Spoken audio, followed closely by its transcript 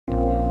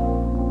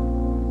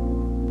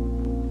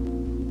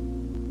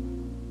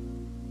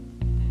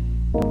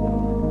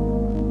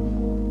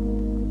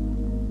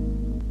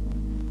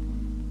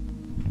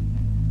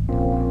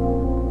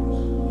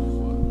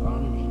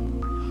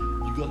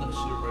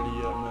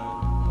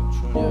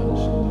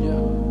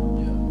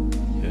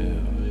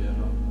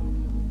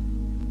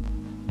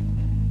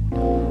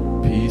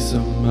Peace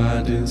of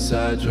mind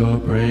inside your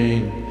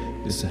brain.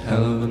 It's a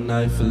hell of a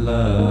night for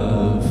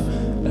love.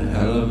 A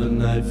hell of a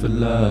night for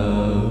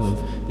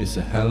love. It's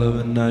a hell of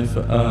a night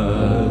for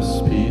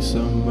us. Peace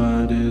of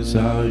mind is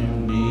all you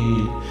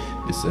need.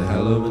 It's a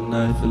hell of a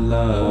night for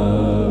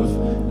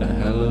love. A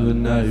hell of a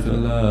night for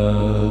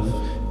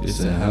love. It's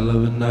a hell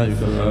of a night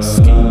for us.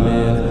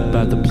 Scheming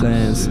about the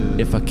plans.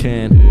 If I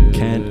can't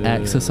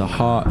access a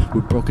heart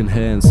with broken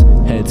hands.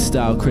 Head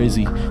style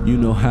crazy, you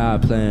know how I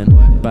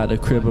plan. By the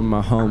crib in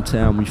my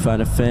hometown, we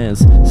finding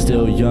fans.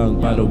 Still young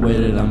by the way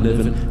that I'm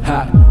living.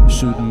 Hot,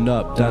 shooting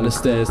up down the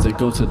stairs that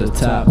go to the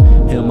top.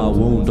 Heal my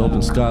wound,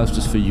 open scars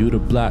just for you to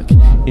block.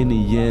 In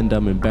the end,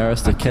 I'm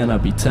embarrassed, I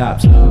cannot be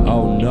topped.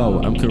 Oh no,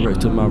 I'm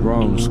correcting my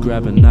wrongs.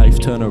 Grab a knife,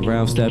 turn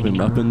around, stab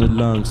him up in the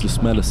lungs. The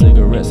smell of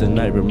cigarettes at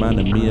night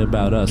reminding me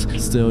about us.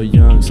 Still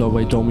young, so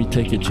why don't we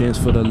take a chance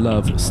for the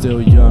love?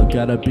 Still young,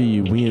 gotta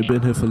be, we ain't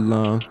been here for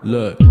long.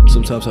 Look,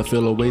 sometimes I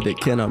feel a way that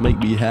cannot make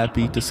me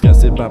happy.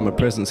 Disgusted by my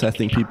presence, I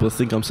think people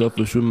think I'm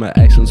selfish with my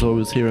actions.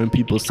 Always hearing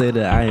people say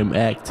that I am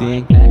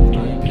acting.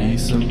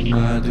 Peace of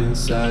mind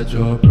inside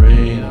your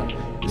brain.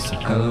 It's a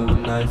hell of a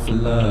night for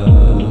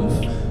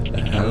love.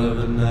 A hell of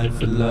a night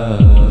for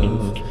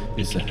love.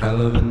 It's a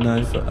hell of a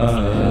night for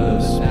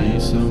us.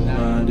 Peace of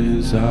mind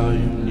is all you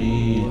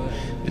need.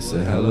 It's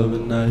a hell of a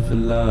night for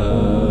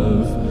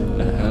love.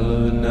 A hell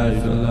of a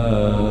night for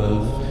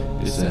love.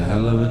 It's a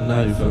hell of a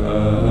night for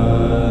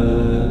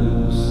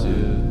us.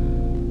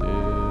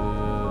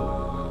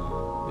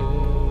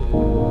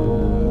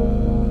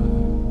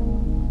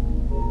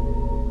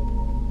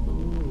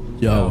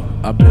 Yo,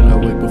 I've been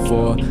awake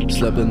before,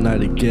 slept the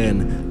night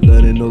again.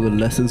 Learning all the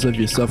lessons of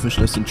your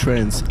selfishness and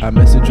trends. I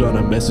message you on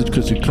a message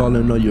cause you're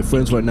calling all your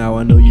friends right now.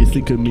 I know you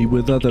think of me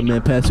with other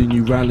men passing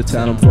you round the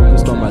town. I'm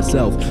focused on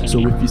myself, so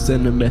if you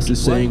send a message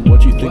saying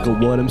what you think of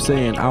what I'm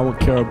saying, I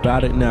won't care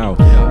about it now.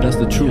 That's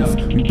the truth,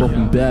 we both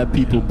been bad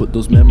people, but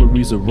those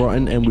memories are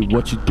rotten. And with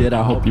what you did,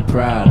 I hope you're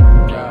proud.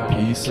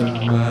 Peace of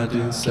mind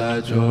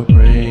inside your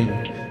brain.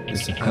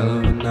 It's a hell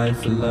of a night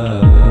for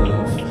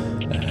love.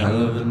 A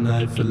hell of a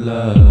night for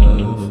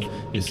love.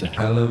 It's a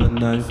hell of a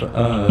night for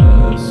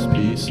us.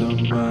 Peace of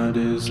mind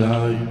is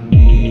all you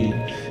need.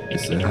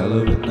 It's a hell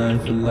of a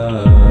night for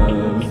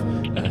love.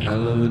 A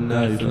hell of a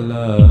night for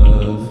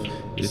love.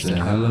 It's a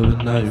hell of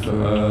a night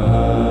for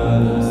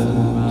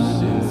us.